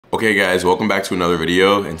Okay guys, welcome back to another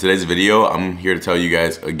video. In today's video, I'm here to tell you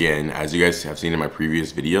guys again, as you guys have seen in my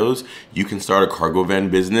previous videos, you can start a cargo van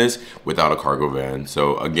business without a cargo van.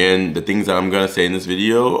 So again, the things that I'm gonna say in this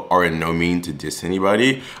video are in no mean to diss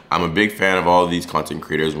anybody. I'm a big fan of all of these content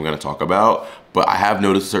creators we're gonna talk about, but I have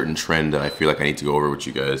noticed a certain trend that I feel like I need to go over with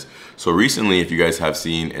you guys. So recently, if you guys have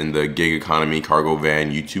seen in the gig economy cargo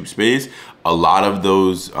van YouTube space, a lot of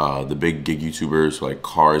those, the big gig YouTubers like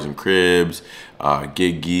Cars and Cribs,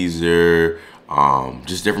 Gig Geezer,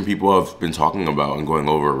 just different people have been talking about and going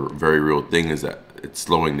over very real things that it's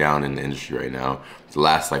slowing down in the industry right now. The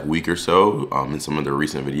last like week or so, in some of their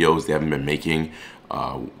recent videos, they haven't been making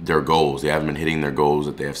their goals. They haven't been hitting their goals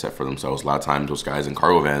that they have set for themselves. A lot of times those guys in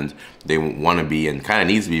cargo vans, they want to be and kind of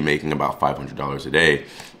needs to be making about $500 a day.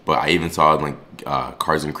 But I even saw like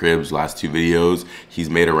Cars and Cribs last two videos, he's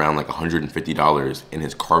made around like $150 in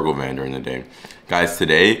his cargo van during the day. Guys,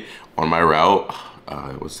 today on my route,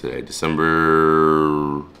 what's today?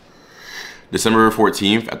 December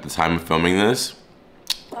 14th at the time of filming this,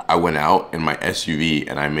 I went out in my SUV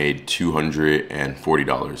and I made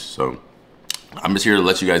 $240. So I'm just here to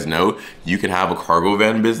let you guys know you can have a cargo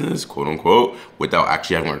van business, quote unquote, without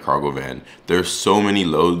actually having a cargo van. There's so many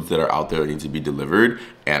loads that are out there that need to be delivered,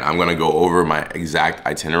 and I'm gonna go over my exact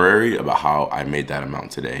itinerary about how I made that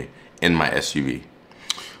amount today in my SUV.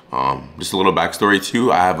 Just a little backstory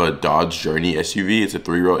too, I have a Dodge Journey SUV. It's a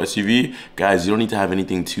 3-row SUV. Guys, you don't need to have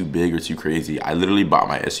anything too big or too crazy. I literally bought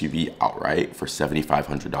my SUV outright for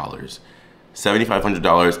 $7,500.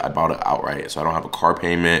 $7,500, I bought it outright, so I don't have a car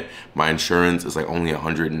payment. My insurance is like only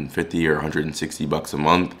 150 or 160 bucks a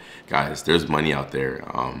month. Guys, there's money out there.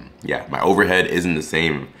 Yeah, my overhead isn't the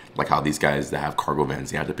same like how these guys that have cargo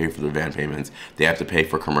vans, they have to pay for their van payments, they have to pay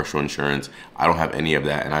for commercial insurance. I don't have any of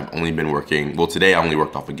that, and I've only been working, well today I only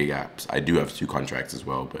worked off of gig apps. I do have 2 contracts as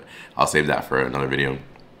well, but I'll save that for another video.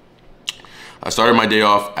 I started my day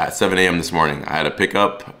off at 7 a.m. this morning. I had a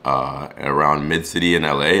pickup around mid-city in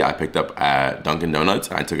LA. I picked up at Dunkin' Donuts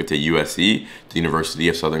and I took it to USC, the University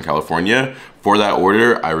of Southern California. For that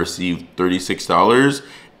order, I received $36.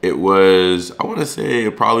 It was, I wanna say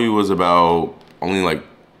it probably was about only like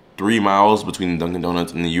 3 miles between Dunkin'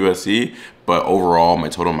 Donuts and the USC, but overall my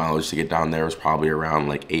total mileage to get down there was probably around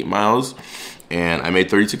like 8 miles. And I made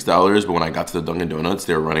 $36, but when I got to the Dunkin' Donuts,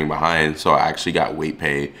 they were running behind, so I actually got weight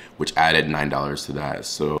pay, which added $9 to that.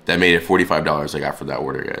 So that made it $45 I got for that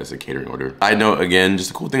order, guys, a catering order. Side note, again,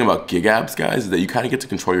 just a cool thing about gig apps, guys, is that you kind of get to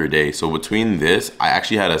control your day. So between this, I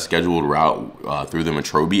actually had a scheduled route through the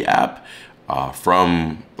Metrobi app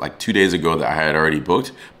from like 2 days ago that I had already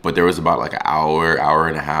booked, but there was about like an hour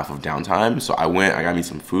and a half of downtime. So I went, I got me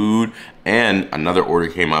some food, and another order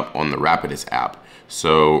came up on the Rapidus app.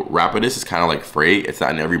 So Rapidus is kind of like freight. It's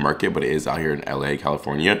not in every market, but it is out here in LA,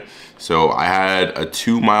 California. So I had a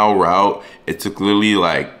 2-mile route. It took literally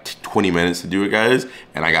like 20 minutes to do it, guys,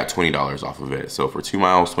 and I got $20 off of it. So for 2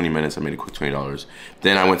 miles, 20 minutes, I made a quick $20.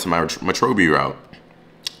 Then I went to my Metrobi route.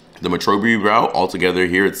 The Metrobi route altogether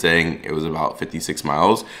here, it's saying it was about 56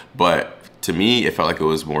 miles, but to me, it felt like it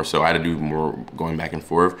was more, so I had to do more going back and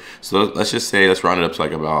forth. So let's just say, let's round it up to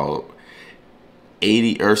like about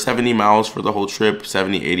 80 or 70 miles for the whole trip,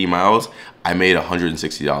 70, 80 miles. I made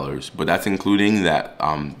 $160, but that's including that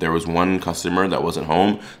there was one customer that wasn't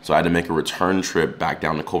home, so I had to make a return trip back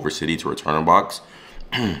down to Culver City to return a box.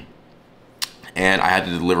 And I had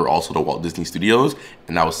to deliver also to Walt Disney Studios,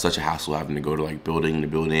 and that was such a hassle having to go to like building to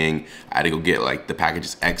building. I had to go get like the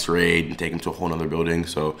packages x-rayed and take them to a whole nother building.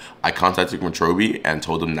 So I contacted Metrobi and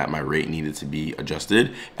told them that my rate needed to be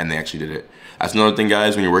adjusted, and they actually did it. That's another thing,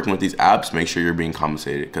 guys, when you're working with these apps, make sure you're being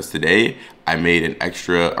compensated, because today I made an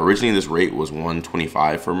extra, originally this rate was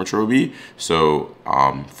 $125 for Metrobi. So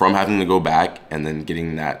from having to go back and then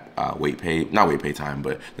getting that weight pay, not weight pay time,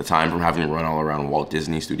 but the time from having to run all around Walt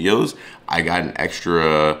Disney Studios, I got an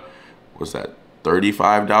extra, what's that,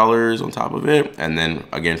 $35 on top of it. And then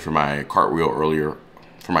again, for my cartwheel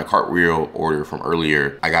order from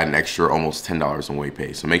earlier, I got an extra almost $10 in weight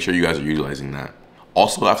pay. So make sure you guys are utilizing that.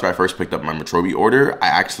 Also, after I first picked up my Metrobi order, I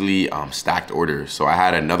actually stacked orders. So I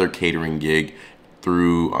had another catering gig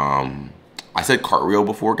through, I said Cartwheel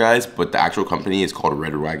before, guys, but the actual company is called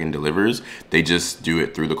Red Wagon Delivers. They just do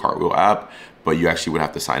it through the Cartwheel app, but you actually would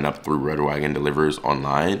have to sign up through Red Wagon Delivers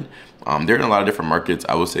online. They're in a lot of different markets.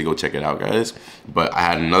 I would say go check it out, guys. But I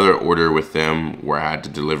had another order with them where I had to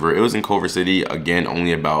deliver. It was in Culver City, again,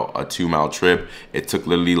 only about a 2-mile trip. It took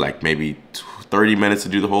literally like maybe 30 minutes to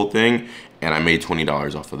do the whole thing, and I made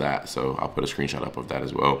 $20 off of that. So I'll put a screenshot up of that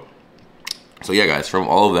as well. So yeah, guys, from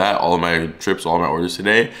all of that, all of my trips, all of my orders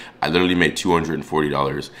today, I literally made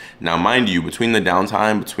 $240. Now, mind you, between the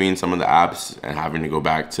downtime, between some of the apps and having to go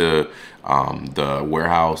back to the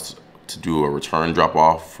warehouse to do a return drop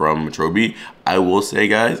off from Metrobi, I will say,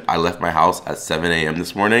 guys, I left my house at 7 a.m.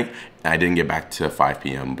 this morning and I didn't get back to 5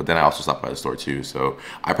 p.m. But then I also stopped by the store too. So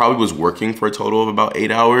I probably was working for a total of about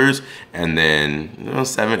 8 hours and then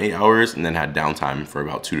 7, 8 hours and then had downtime for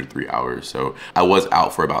about 2 to 3 hours. So I was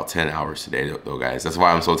out for about 10 hours today though, guys. That's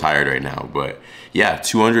why I'm so tired right now. But yeah,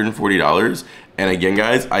 $240. And again,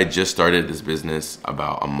 guys, I just started this business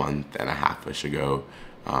about a month and a half-ish ago.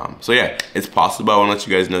 So yeah, it's possible. I want to let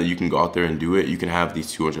you guys know that you can go out there and do it. You can have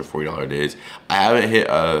these $240 days. I haven't hit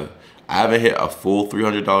a full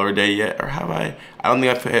 $300 a day yet, or have I? I don't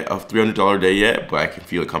think I've hit a $300 a day yet, but I can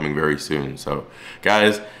feel it coming very soon. So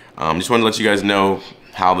guys, just want to let you guys know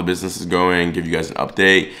how the business is going, give you guys an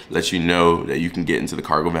update, let you know that you can get into the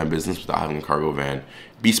cargo van business without having a cargo van.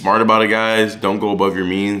 Be smart about it, guys. Don't go above your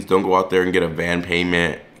means. Don't go out there and get a van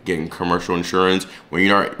payment, getting commercial insurance when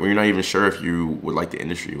you're not even sure if you would like the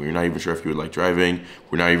industry, when you're not even sure if you would like driving,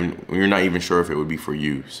 when you're not even sure if it would be for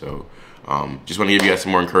you. So just want to give you guys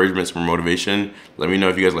some more encouragement, some more motivation. Let me know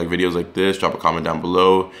if you guys like videos like this. Drop a comment down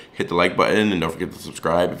below, hit the like button, and don't forget to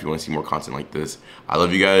subscribe if you want to see more content like this. I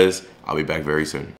love you guys. I'll be back very soon.